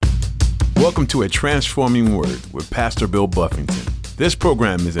Welcome to A Transforming Word with Pastor Bill Buffington. This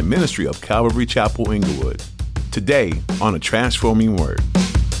program is a ministry of Calvary Chapel, Inglewood. Today on A Transforming Word.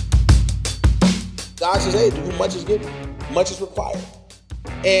 God says, hey, to whom much is given, much is required.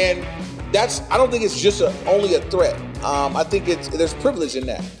 And I don't think it's just only a threat. I think there's privilege in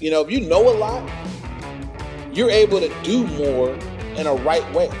that. You know, if you know a lot, you're able to do more in a right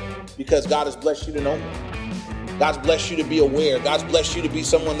way because God has blessed you to know more. God's blessed you to be aware. God's blessed you to be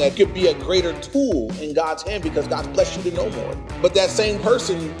someone that could be a greater tool in God's hand because God's blessed you to know more. But that same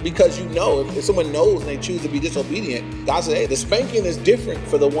person, because you know, if someone knows and they choose to be disobedient, God said, hey, the spanking is different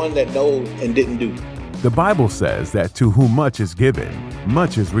for the one that knows and didn't do. The Bible says that to whom much is given,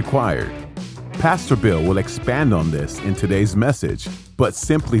 much is required. Pastor Bill will expand on this in today's message, but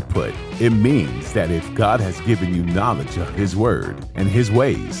simply put, it means that if God has given you knowledge of His Word and His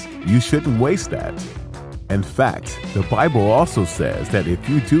ways, you shouldn't waste that. In fact, the Bible also says that if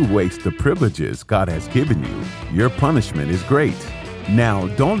you do waste the privileges God has given you, your punishment is great. Now,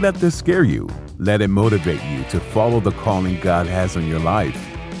 don't let this scare you. Let it motivate you to follow the calling God has on your life.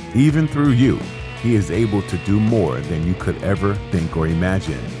 Even through you, He is able to do more than you could ever think or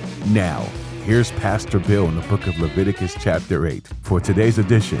imagine. Now, here's Pastor Bill in the book of Leviticus chapter 8 for today's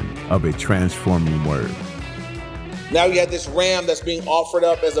edition of A Transforming Word. Now you have this ram that's being offered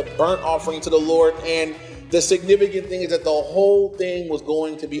up as a burnt offering to the Lord, and the significant thing is that the whole thing was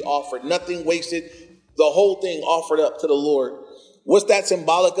going to be offered. Nothing wasted. The whole thing offered up to the Lord. What's that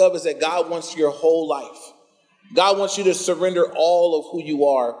symbolic of is that God wants your whole life. God wants you to surrender all of who you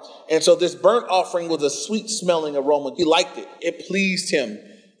are. And so this burnt offering was a sweet smelling aroma. He liked it. It pleased Him.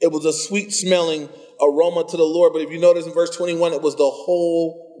 It was a sweet smelling aroma to the Lord. But if you notice in verse 21, it was the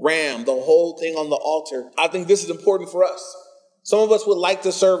whole ram, the whole thing on the altar. I think this is important for us. Some of us would like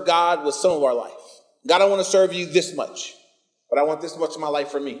to serve God with some of our life. God, I want to serve you this much, but I want this much of my life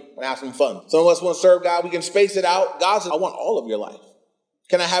for me. I want to have some fun. Some of us want to serve God. We can space it out. God says, I want all of your life.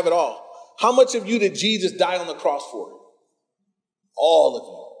 Can I have it all? How much of you did Jesus die on the cross for? All of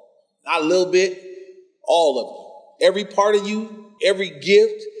you. Not a little bit, all of you. Every part of you, every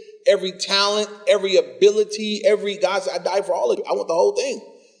gift, every talent, every ability, God said, I died for all of you. I want the whole thing.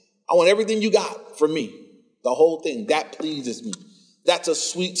 I want everything you got for me. The whole thing. That pleases me. That's a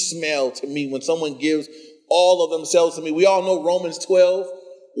sweet smell to me when someone gives all of themselves to me. We all know Romans 12,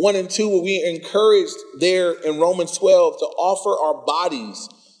 1 and 2, where we are encouraged there in Romans 12 to offer our bodies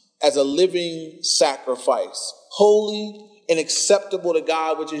as a living sacrifice, holy and acceptable to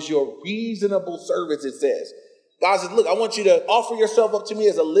God, which is your reasonable service, it says. God says, look, I want you to offer yourself up to me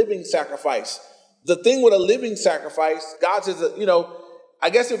as a living sacrifice. The thing with a living sacrifice, God says, I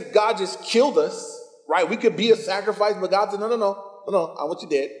guess if God just killed us, right, we could be a sacrifice, but God said, no, I want you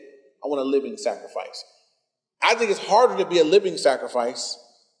dead. I want a living sacrifice. I think it's harder to be a living sacrifice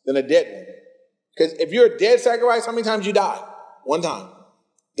than a dead one. Because if you're a dead sacrifice, how many times you die? One time.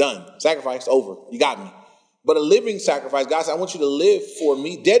 Done. Sacrifice, over. You got me. But a living sacrifice, God said, I want you to live for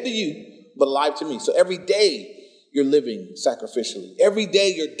me, dead to you, but alive to me. So every day you're living sacrificially. Every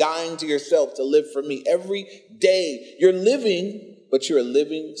day you're dying to yourself to live for me. Every day you're living, but you're a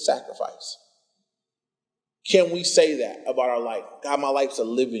living sacrifice. Can we say that about our life? God, my life's a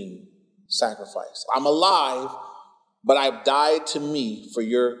living sacrifice. I'm alive, but I've died to me for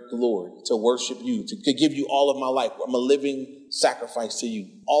your glory, to worship you, to give you all of my life. I'm a living sacrifice to you,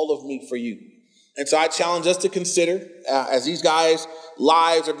 all of me for you. And so I challenge us to consider, as these guys'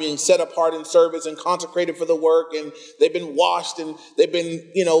 lives are being set apart in service and consecrated for the work, and they've been washed and they've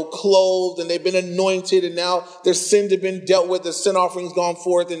been, clothed and they've been anointed, and now their sins have been dealt with, the sin offering's gone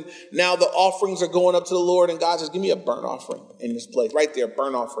forth, and now the offerings are going up to the Lord, and God says, give me a burnt offering in this place, right there,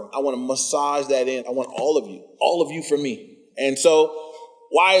 burnt offering. I want to massage that in. I want all of you for me. And so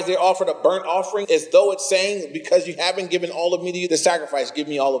why is there offered a burnt offering? As though it's saying, because you haven't given all of me to you, the sacrifice, give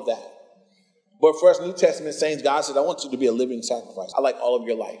me all of that. But for us New Testament saints, God said, I want you to be a living sacrifice. I like all of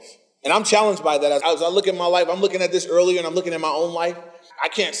your life. And I'm challenged by that. As I look at my life, I'm looking at this earlier and I'm looking at my own life. I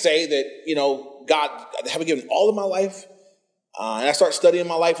can't say that, God, I haven't given all of my life. And I start studying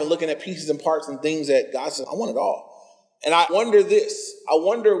my life and looking at pieces and parts and things that God said, I want it all. And I wonder this. I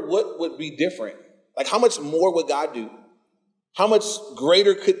wonder what would be different. Like, how much more would God do? How much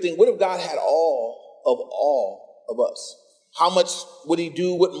greater what if God had all of us? How much would He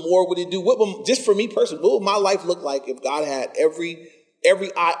do? What more would He do? Just for me personally, what would my life look like if God had every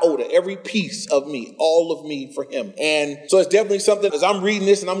iota, every piece of me, all of me for Him? And so it's definitely something, as I'm reading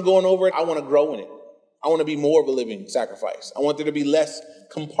this and I'm going over it, I want to grow in it. I want to be more of a living sacrifice. I want there to be less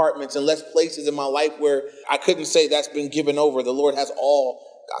compartments and less places in my life where I couldn't say that's been given over. The Lord has all.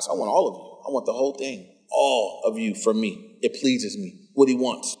 Gosh, I want all of you. I want the whole thing. All of you for me. It pleases me. what he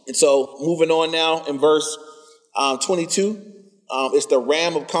wants. And so moving on now in verse 22, it's the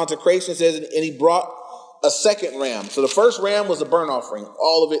ram of consecration. It says, and he brought a second ram. So the first ram was a burnt offering,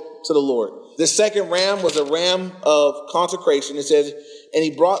 all of it to the Lord. The second ram was a ram of consecration. It says, and he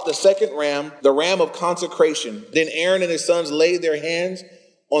brought the second ram, the ram of consecration. Then Aaron and his sons laid their hands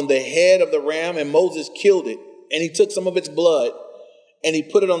on the head of the ram, and Moses killed it. And he took some of its blood, and he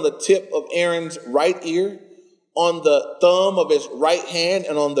put it on the tip of Aaron's right ear, on the thumb of his right hand,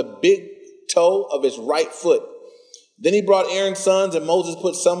 and on the big toe of his right foot. Then he brought Aaron's sons, and Moses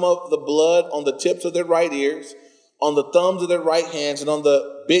put some of the blood on the tips of their right ears, on the thumbs of their right hands, and on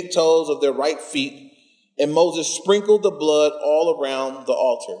the big toes of their right feet. And Moses sprinkled the blood all around the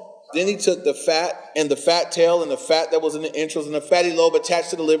altar. Then he took the fat and the fat tail and the fat that was in the entrails and the fatty lobe attached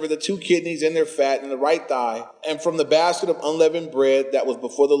to the liver, the 2 kidneys and their fat and the right thigh. And from the basket of unleavened bread that was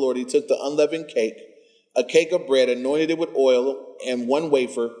before the Lord, he took the unleavened cake, a cake of bread, anointed it with oil and 1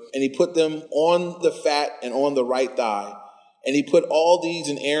 wafer, and he put them on the fat and on the right thigh. And he put all these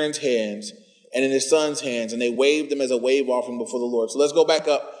in Aaron's hands and in his son's hands, and they waved them as a wave offering before the Lord. So let's go back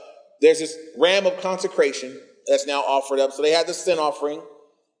up. There's this ram of consecration that's now offered up. So they had the sin offering,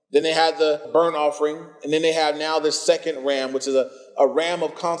 then they had the burnt offering, and then they have now this second ram, which is a ram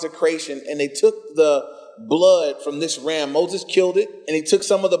of consecration. And they took the blood from this ram. Moses killed it, and he took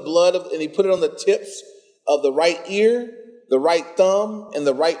some of the blood and he put it on the tips of the right ear, the right thumb, and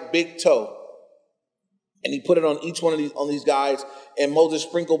the right big toe. And he put it on each one of these guys, and Moses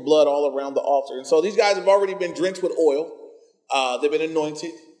sprinkled blood all around the altar. And so these guys have already been drenched with oil. They've been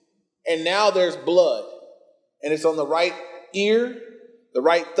anointed. And now there's blood. And it's on the right ear, the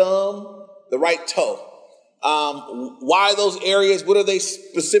right thumb, the right toe. Why those areas? What are they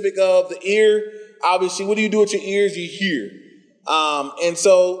specific of? The ear, obviously, what do you do with your ears? You hear. And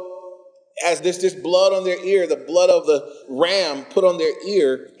so as there's this blood on their ear, the blood of the ram put on their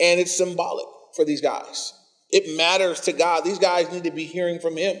ear, and it's symbolic for these guys. It matters to God. These guys need to be hearing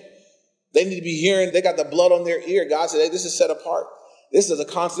from him. They need to be hearing. They got the blood on their ear. God said, hey, this is set apart. This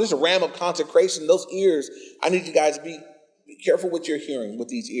is a ram of consecration. Those ears, I need you guys to be careful what you're hearing with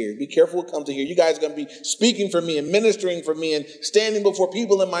these ears. Be careful what comes to hear. You guys are going to be speaking for me and ministering for me and standing before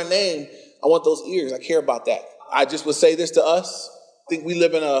people in my name. I want those ears. I care about that. I just would say this to us. I think we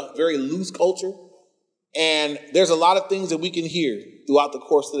live in a very loose culture, and there's a lot of things that we can hear throughout the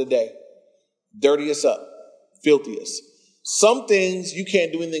course of the day. Dirty us up, filthy us. Some things you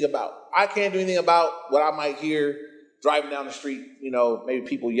can't do anything about. I can't do anything about what I might hear driving down the street, maybe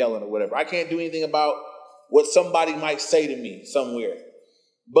people yelling or whatever. I can't do anything about what somebody might say to me somewhere.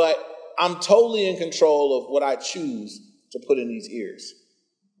 But I'm totally in control of what I choose to put in these ears.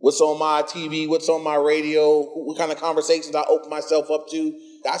 What's on my TV, what's on my radio, what kind of conversations I open myself up to.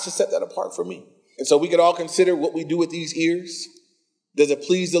 God should set that apart for me. And so we could all consider what we do with these ears. Does it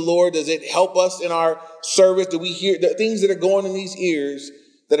please the Lord? Does it help us in our service? Do we hear the things that are going in these ears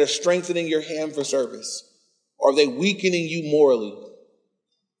that are strengthening your hand for service? Or are they weakening you morally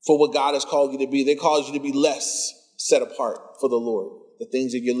for what God has called you to be? They cause you to be less set apart for the Lord, the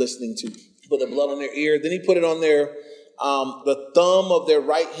things that you're listening to. Put the blood on their ear. Then he put it on their the thumb of their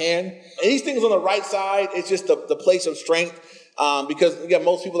right hand. And these things on the right side, it's just the place of strength. Because again,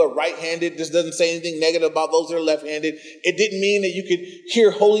 most people are right-handed. This doesn't say anything negative about those that are left-handed. It didn't mean that you could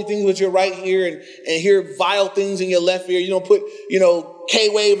hear holy things with your right ear and hear vile things in your left ear. You don't put,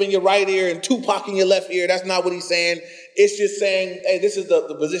 K-Wave in your right ear and Tupac in your left ear. That's not what he's saying. It's just saying, hey, this is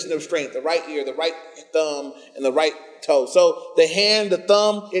the position of strength, the right ear, the right thumb, and the right toe. So the hand, the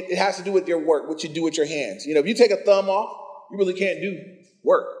thumb, it has to do with your work, what you do with your hands. If you take a thumb off, you really can't do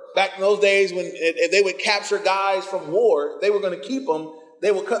work. Back in those days when if they would capture guys from war, they were going to keep them,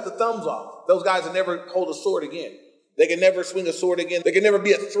 they would cut the thumbs off. Those guys would never hold a sword again. They could never swing a sword again. They could never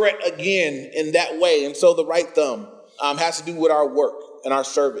be a threat again in that way. And so the right thumb has to do with our work and our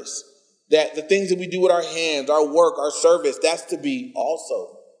service. That the things that we do with our hands, our work, our service, that's to be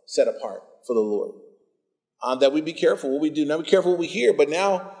also set apart for the Lord. That we be careful what we do. Now be careful what we hear, but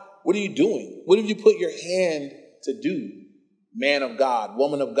now what are you doing? What have you put your hand to do? Man of God,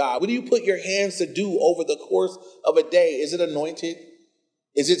 woman of God. What do you put your hands to do over the course of a day? Is it anointed?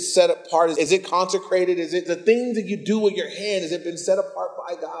 Is it set apart? Is it consecrated? Is it the things that you do with your hand? Has it been set apart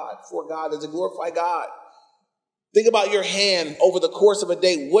by God, for God? Does it glorify God? Think about your hand over the course of a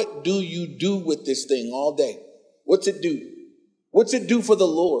day. What do you do with this thing all day? What's it do? What's it do for the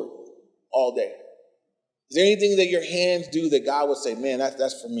Lord all day? Is there anything that your hands do that God would say, man,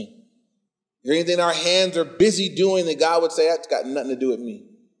 that's for me? Is there anything our hands are busy doing that God would say, that's got nothing to do with me?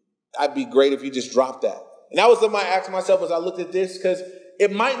 I'd be great if you just dropped that. And that was something I asked myself as I looked at this, because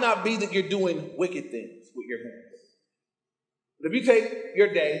it might not be that you're doing wicked things with your hands. But if you take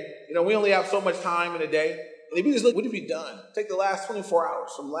your day, we only have so much time in a day. And if you just look, what have you done? Take the last 24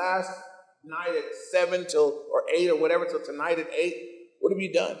 hours from last night at 7 or 8 or whatever till tonight at 8. What have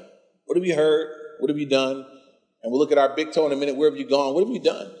you done? What have you heard? What have you done? And we'll look at our big toe in a minute. Where have you gone? What have you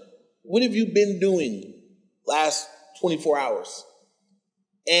done? What have you been doing last 24 hours?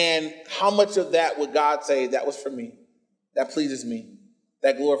 And how much of that would God say, that was for me, that pleases me,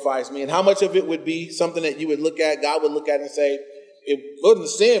 that glorifies me? And how much of it would be something that you would look at, God would look at and say, it wasn't a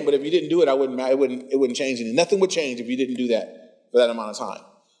sin, but if you didn't do it, it wouldn't change anything. Nothing would change if you didn't do that for that amount of time.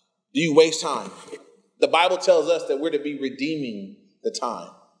 Do you waste time? The Bible tells us that we're to be redeeming the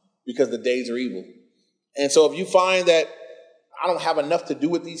time because the days are evil. And so if you find that I don't have enough to do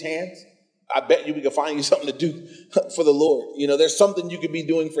with these hands, I bet you we can find you something to do for the Lord. There's something you could be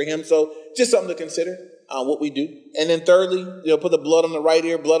doing for him. So just something to consider, what we do. And then thirdly, put the blood on the right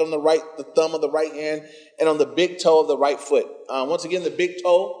ear, blood on the thumb of the right hand, and on the big toe of the right foot. Once again, the big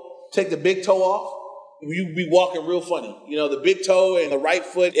toe, take the big toe off. You be walking real funny. The big toe and the right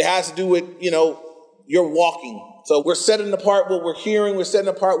foot, it has to do with, you're walking. So we're setting apart what we're hearing. We're setting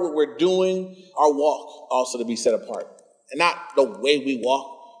apart what we're doing. Our walk also to be set apart. And not the way we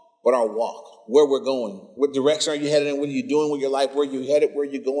walk, but our walk, where we're going. What direction are you headed in? What are you doing with your life? Where are you headed? Where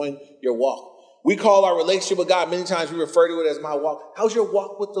are you going? Your walk. We call our relationship with God, many times we refer to it as my walk. How's your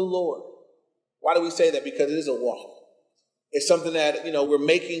walk with the Lord? Why do we say that? Because it is a walk. It's something that,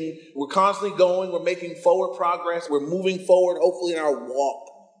 we're constantly going. We're making forward progress. We're moving forward, hopefully, in our walk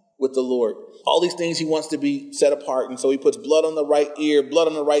with the Lord. All these things he wants to be set apart. And so he puts blood on the right ear, blood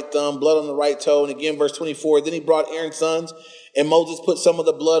on the right thumb, blood on the right toe. And again, verse 24, then he brought Aaron's sons, and Moses put some of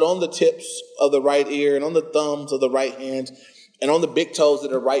the blood on the tips of the right ear and on the thumbs of the right hands and on the big toes of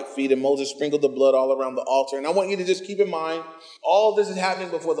the right feet. And Moses sprinkled the blood all around the altar. And I want you to just keep in mind, all this is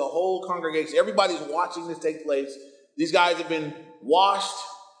happening before the whole congregation. Everybody's watching this take place. These guys have been washed.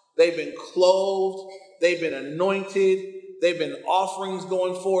 They've been clothed. They've been anointed. They've been offerings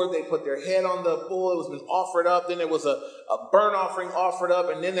going forward. They put their head on the bull. It was been offered up. Then there was a burnt offering offered up.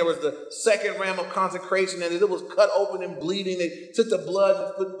 And then there was the second ram of consecration. And it was cut open and bleeding. They took the blood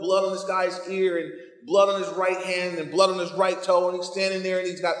and put blood on this guy's ear and blood on his right hand and blood on his right toe. And he's standing there and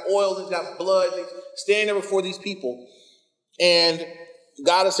he's got oil and he's got blood. And he's standing there before these people. And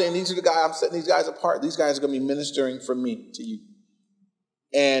God is saying, these are the guys, I'm setting these guys apart. These guys are going to be ministering from me to you.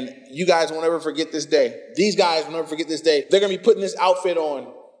 And you guys won't ever forget this day. These guys will never forget this day. They're going to be putting this outfit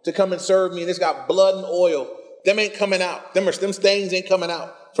on to come and serve me. And it's got blood and oil. Them ain't coming out. Them stains ain't coming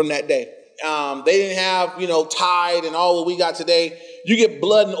out from that day. They didn't have, Tide and all what we got today. You get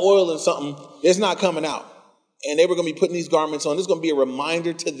blood and oil in something, it's not coming out. And they were going to be putting these garments on. This is going to be a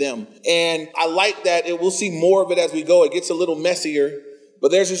reminder to them. And I like that. We'll see more of it as we go. It gets a little messier. But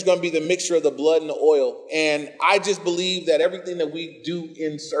there's just going to be the mixture of the blood and the oil. And I just believe that everything that we do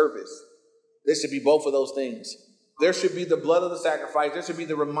in service, there should be both of those things. There should be the blood of the sacrifice. There should be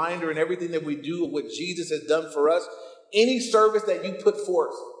the reminder in everything that we do of what Jesus has done for us. Any service that you put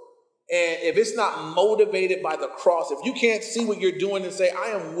forth, and if it's not motivated by the cross, if you can't see what you're doing and say, I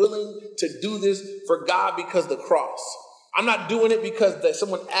am willing to do this for God because of the cross. I'm not doing it because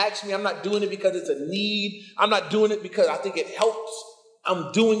someone asked me. I'm not doing it because it's a need. I'm not doing it because I think it helps.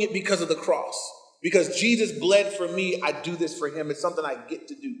 I'm doing it because of the cross. Because Jesus bled for me, I do this for him. It's something I get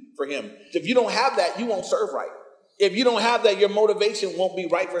to do for him. If you don't have that, you won't serve right. If you don't have that, your motivation won't be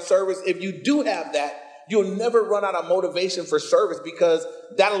right for service. If you do have that, you'll never run out of motivation for service because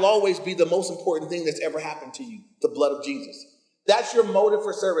that'll always be the most important thing that's ever happened to you, the blood of Jesus. That's your motive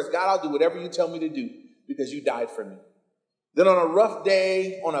for service. God, I'll do whatever you tell me to do because you died for me. Then on a rough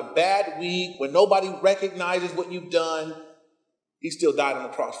day, on a bad week, when nobody recognizes what you've done, he still died on the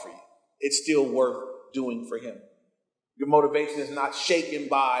cross for you. It's still worth doing for him. Your motivation is not shaken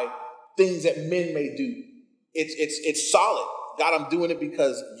by things that men may do. It's solid. God, I'm doing it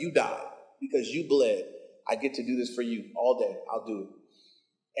because you died, because you bled. I get to do this for you all day. I'll do it.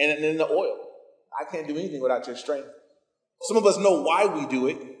 And then the oil. I can't do anything without your strength. Some of us know why we do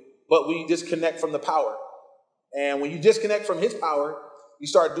it, but we disconnect from the power. And when you disconnect from his power, you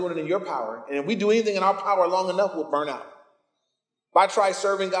start doing it in your power. And if we do anything in our power long enough, we'll burn out. If I try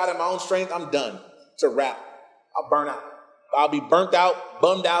serving God in my own strength, I'm done. It's a wrap. I'll burn out. I'll be burnt out,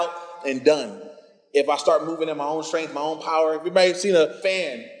 bummed out, and done. If I start moving in my own strength, my own power. Everybody seen a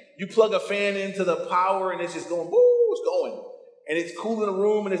fan? You plug a fan into the power and it's just going, woo, it's going. And it's cooling the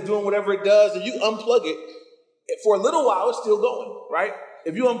room and it's doing whatever it does. And you unplug it. For a little while, it's still going, right?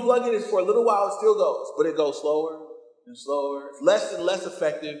 If you unplug it, it's for a little while, it still goes. But it goes slower and slower. It's less and less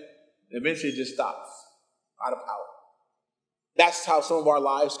effective. And eventually it just stops. Out of power. That's how some of our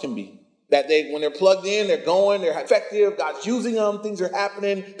lives can be. That when they're plugged in, they're going, they're effective, God's using them, things are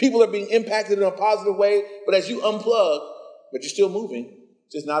happening, people are being impacted in a positive way. But as you unplug, but you're still moving,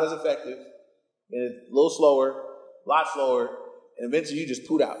 it's just not as effective, and it's a little slower, a lot slower, and eventually you just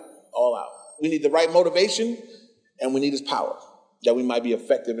poot out, all out. We need the right motivation, and we need his power, that we might be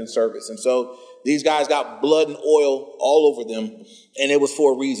effective in service. And so these guys got blood and oil all over them, and it was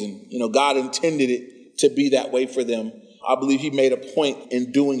for a reason. God intended it to be that way for them. I believe he made a point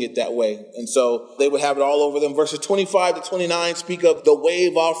in doing it that way. And so they would have it all over them. Verses 25 to 29 speak of the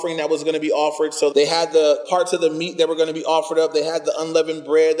wave offering that was going to be offered. So they had the parts of the meat that were going to be offered up. They had the unleavened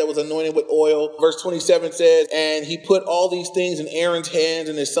bread that was anointed with oil. Verse 27 says, and he put all these things in Aaron's hands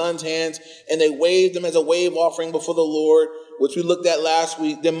and his son's hands, and they waved them as a wave offering before the Lord, which we looked at last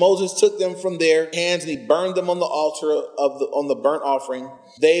week. Then Moses took them from their hands and he burned them on the altar on the burnt offering.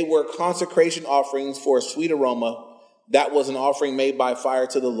 They were consecration offerings for a sweet aroma. That was an offering made by fire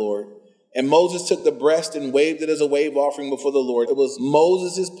to the Lord. And Moses took the breast and waved it as a wave offering before the Lord. It was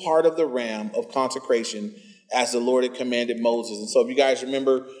Moses' part of the ram of consecration as the Lord had commanded Moses. And so if you guys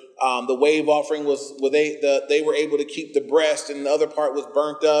remember, the wave offering was where they were able to keep the breast, and the other part was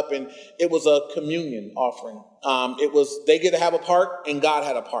burnt up, and it was a communion offering. They get to have a part, and God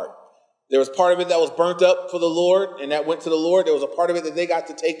had a part. There was part of it that was burnt up for the Lord, and that went to the Lord. There was a part of it that they got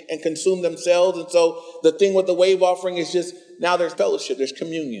to take and consume themselves. And so the thing with the wave offering is just now there's fellowship, there's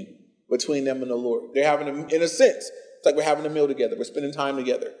communion between them and the Lord. They're having, in a sense, it's like we're having a meal together. We're spending time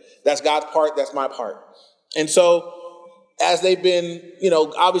together. That's God's part. That's my part. And so as they've been,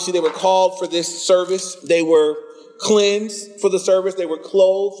 obviously they were called for this service. They were cleansed for the service. They were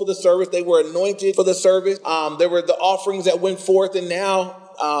clothed for the service. They were anointed for the service. There were the offerings that went forth. And now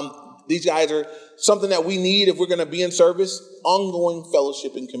these guys are something that we need if we're going to be in service, ongoing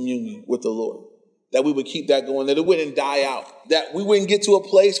fellowship and communion with the Lord, that we would keep that going, that it wouldn't die out, that we wouldn't get to a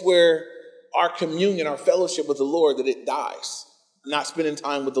place where our communion, our fellowship with the Lord, that it dies, not spending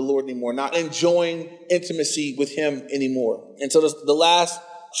time with the Lord anymore, not enjoying intimacy with him anymore. And so the last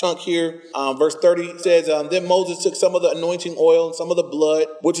chunk here, verse 30 says, then Moses took some of the anointing oil and some of the blood,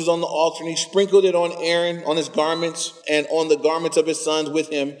 which was on the altar, and he sprinkled it on Aaron, on his garments, and on the garments of his sons with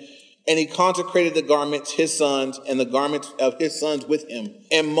him. And he consecrated the garments, his sons, and the garments of his sons with him.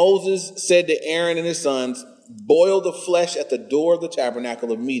 And Moses said to Aaron and his sons, boil the flesh at the door of the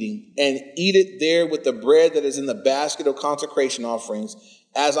tabernacle of meeting, and eat it there with the bread that is in the basket of consecration offerings,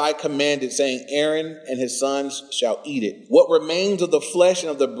 as I commanded, saying, Aaron and his sons shall eat it. What remains of the flesh and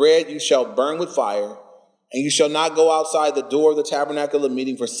of the bread you shall burn with fire, and you shall not go outside the door of the tabernacle of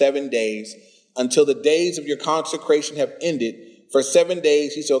meeting for 7 days, until the days of your consecration have ended. For 7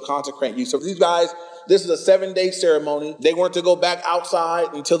 days he shall consecrate you. So these guys, this is a 7-day ceremony. They weren't to go back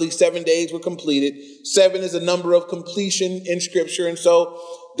outside until these 7 days were completed. 7 is a number of completion in Scripture. And so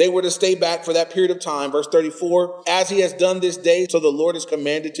they were to stay back for that period of time. Verse 34, as he has done this day, so the Lord is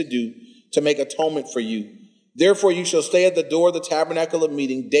commanded to do, to make atonement for you. Therefore you shall stay at the door of the tabernacle of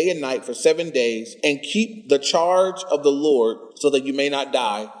meeting day and night for 7 days, and keep the charge of the Lord, so that you may not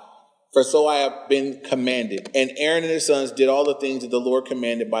die. For so I have been commanded. And Aaron and his sons did all the things that the Lord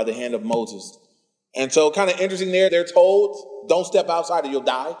commanded by the hand of Moses. And so kind of interesting there, they're told, don't step outside or you'll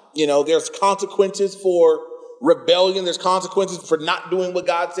die. There's consequences for rebellion. There's consequences for not doing what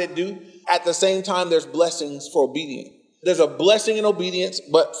God said do. At the same time, there's blessings for obedience. There's a blessing in obedience,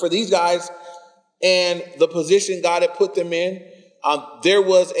 but for these guys and the position God had put them in, there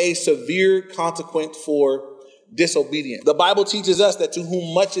was a severe consequence for disobedience. The Bible teaches us that to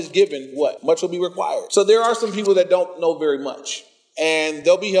whom much is given, what? Much will be required. So there are some people that don't know very much, and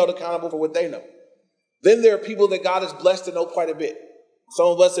they'll be held accountable for what they know. Then there are people that God has blessed to know quite a bit. Some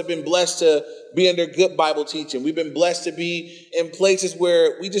of us have been blessed to be under good Bible teaching. We've been blessed to be in places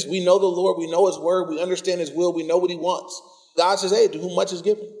where we know the Lord, we know his word, we understand his will, we know what he wants. God says, hey, to whom much is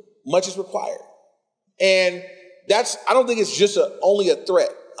given, much is required. And I don't think it's just only a threat.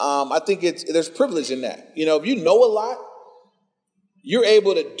 I think there's privilege in that. If you know a lot, you're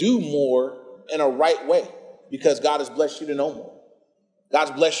able to do more in a right way because God has blessed you to know more.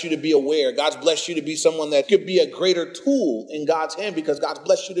 God's blessed you to be aware. God's blessed you to be someone that could be a greater tool in God's hand because God's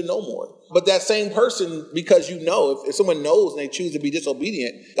blessed you to know more. But that same person, because if someone knows and they choose to be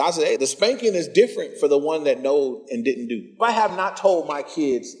disobedient, God said, hey, the spanking is different for the one that knows and didn't do. If I have not told my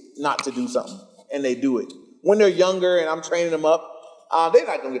kids not to do something and they do it, when they're younger and I'm training them up, they're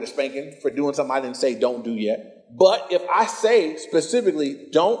not going to get a spanking for doing something I didn't say don't do yet. But if I say specifically,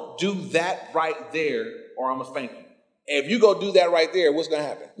 don't do that right there, or I'm going to spank you. And if you go do that right there, what's going to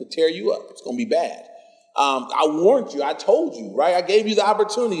happen? It'll tear you up. It's going to be bad. I warned you. I told you, right? I gave you the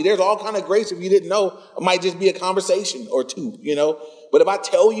opportunity. There's all kind of grace if you didn't know. It might just be a conversation or two, But if I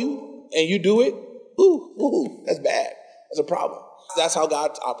tell you and you do it, ooh, that's bad. That's a problem. That's how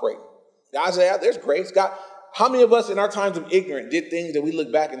God's operating. God said, there's grace. God, how many of us in our times of ignorance did things that we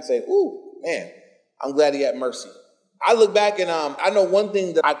look back and say, ooh, man, I'm glad he had mercy. I look back and I know one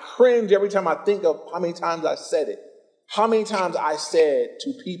thing that I cringe every time I think of how many times I said it. How many times I said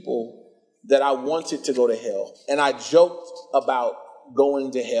to people that I wanted to go to hell. And I joked about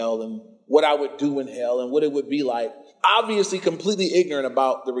going to hell and what I would do in hell and what it would be like. Obviously completely ignorant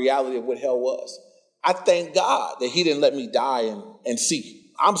about the reality of what hell was. I thank God that he didn't let me die and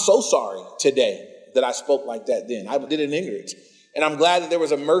see. I'm so sorry today that I spoke like that then. I did it in ignorance. And I'm glad that there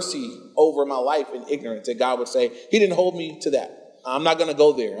was a mercy over my life in ignorance, that God would say, he didn't hold me to that. I'm not going to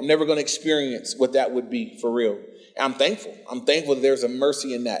go there. I'm never going to experience what that would be for real. And I'm thankful. I'm thankful that there's a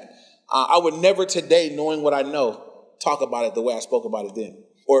mercy in that. I would never today, knowing what I know, talk about it the way I spoke about it then,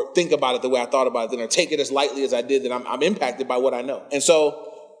 or think about it the way I thought about it then, or take it as lightly as I did, that I'm impacted by what I know. And so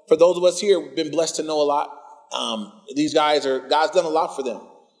for those of us here, we've been blessed to know a lot. These guys God's done a lot for them.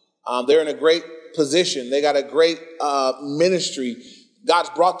 They're in a great position. They got a great ministry.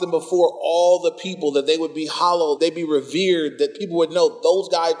 God's brought them before all the people, that they would be hallowed, they'd be revered, that people would know those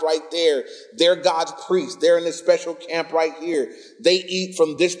guys right there, they're God's priests. They're in this special camp right here. They eat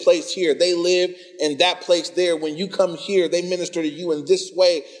from this place here. They live in that place there. When you come here, they minister to you in this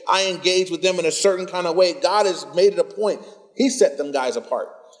way. I engage with them in a certain kind of way. God has made it a point. He set them guys apart.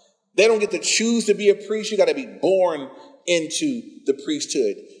 They don't get to choose to be a priest. You got to be born into the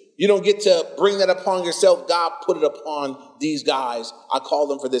priesthood. You don't get to bring that upon yourself. God put it upon these guys. I call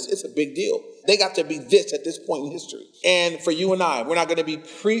them for this. It's a big deal. They got to be this at this point in history. And for you and I, we're not going to be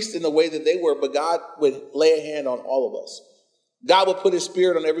priests in the way that they were, but God would lay a hand on all of us. God would put his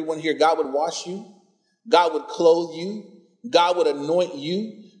spirit on everyone here. God would wash you. God would clothe you. God would anoint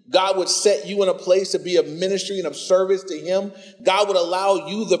you. God would set you in a place to be of ministry and of service to him. God would allow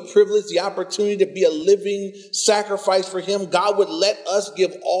you the privilege, the opportunity to be a living sacrifice for him. God would let us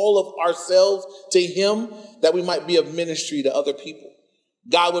give all of ourselves to him, that we might be of ministry to other people.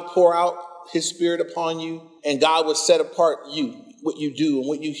 God would pour out his spirit upon you, and God would set apart you, what you do and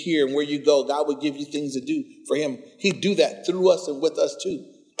what you hear and where you go. God would give you things to do for him. He'd do that through us and with us too.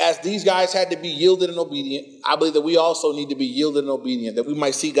 As these guys had to be yielded and obedient, I believe that we also need to be yielded and obedient, that we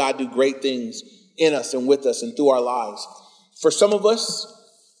might see God do great things in us and with us and through our lives. For some of us,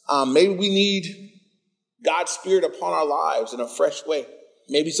 maybe we need God's spirit upon our lives in a fresh way.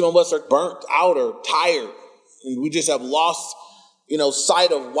 Maybe some of us are burnt out or tired, and we just have lost,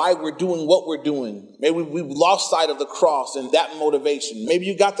 sight of why we're doing what we're doing. Maybe we've lost sight of the cross and that motivation. Maybe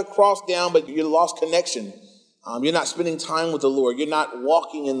you got the cross down, but you lost connection. You're not spending time with the Lord. You're not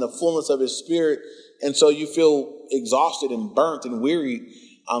walking in the fullness of his spirit. And so you feel exhausted and burnt and wearied.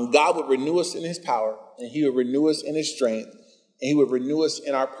 God would renew us in his power, and he would renew us in his strength, and he would renew us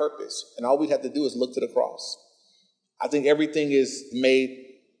in our purpose. And all we have to do is look to the cross. I think everything is made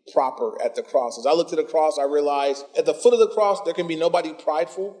proper at the cross. As I look to the cross, I realize at the foot of the cross, there can be nobody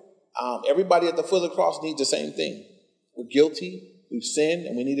prideful. Everybody at the foot of the cross needs the same thing. We're guilty, we've sinned,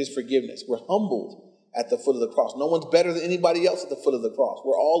 and we need his forgiveness. We're humbled at the foot of the cross. No one's better than anybody else at the foot of the cross.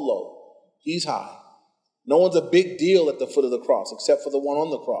 We're all low. He's high. No one's a big deal at the foot of the cross except for the one on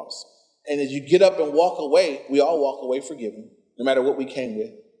the cross. And as you get up and walk away, we all walk away forgiven, no matter what we came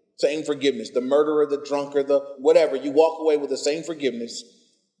with. Same forgiveness. The murderer, the drunkard, the whatever. You walk away with the same forgiveness.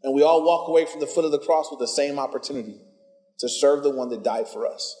 And we all walk away from the foot of the cross with the same opportunity to serve the one that died for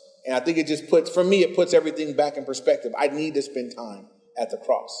us. And I think it puts everything back in perspective. I need to spend time at the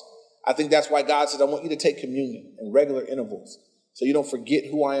cross. I think that's why God says, I want you to take communion in regular intervals so you don't forget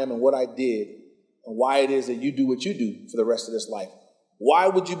who I am and what I did and why it is that you do what you do for the rest of this life. Why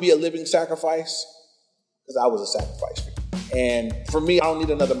would you be a living sacrifice? Because I was a sacrifice for you. And for me, I don't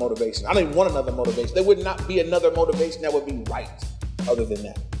need another motivation. I don't even want another motivation. There would not be another motivation that would be right other than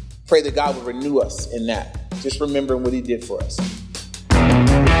that. Pray that God would renew us in that, just remembering what he did for us.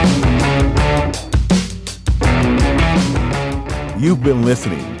 You've been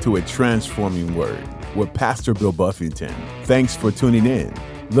listening to A Transforming Word with Pastor Bill Buffington. Thanks for tuning in.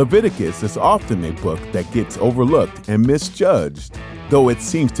 Leviticus is often a book that gets overlooked and misjudged. Though it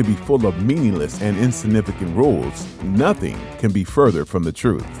seems to be full of meaningless and insignificant rules, nothing can be further from the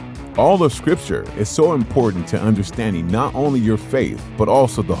truth. All of Scripture is so important to understanding not only your faith, but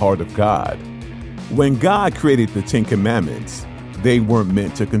also the heart of God. When God created the Ten Commandments, they weren't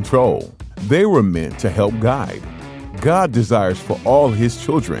meant to control. They were meant to help guide. God desires for all his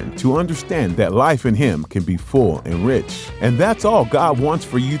children to understand that life in him can be full and rich. And that's all God wants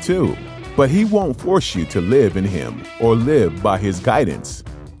for you too. But he won't force you to live in him or live by his guidance.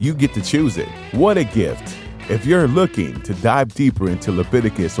 You get to choose it. What a gift. If you're looking to dive deeper into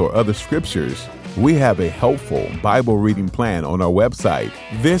Leviticus or other scriptures, we have a helpful Bible reading plan on our website.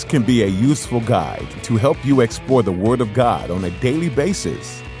 This can be a useful guide to help you explore the Word of God on a daily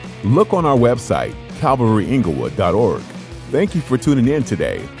basis. Look on our website, calvaryinglewood.org. Thank you for tuning in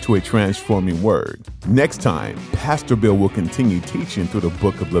today to A Transforming Word. Next time, Pastor Bill will continue teaching through the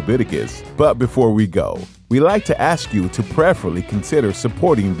book of Leviticus. But before we go, we like to ask you to prayerfully consider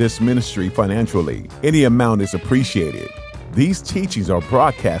supporting this ministry financially. Any amount is appreciated. These teachings are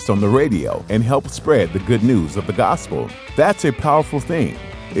broadcast on the radio and help spread the good news of the gospel. That's a powerful thing.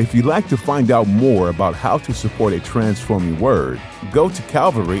 If you'd like to find out more about how to support A Transforming Word, go to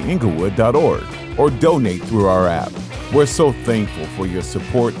calvaryinglewood.org or donate through our app. We're so thankful for your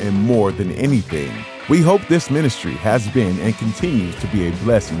support, and more than anything, we hope this ministry has been and continues to be a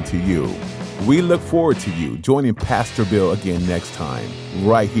blessing to you. We look forward to you joining Pastor Bill again next time,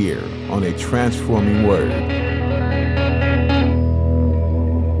 right here on A Transforming Word.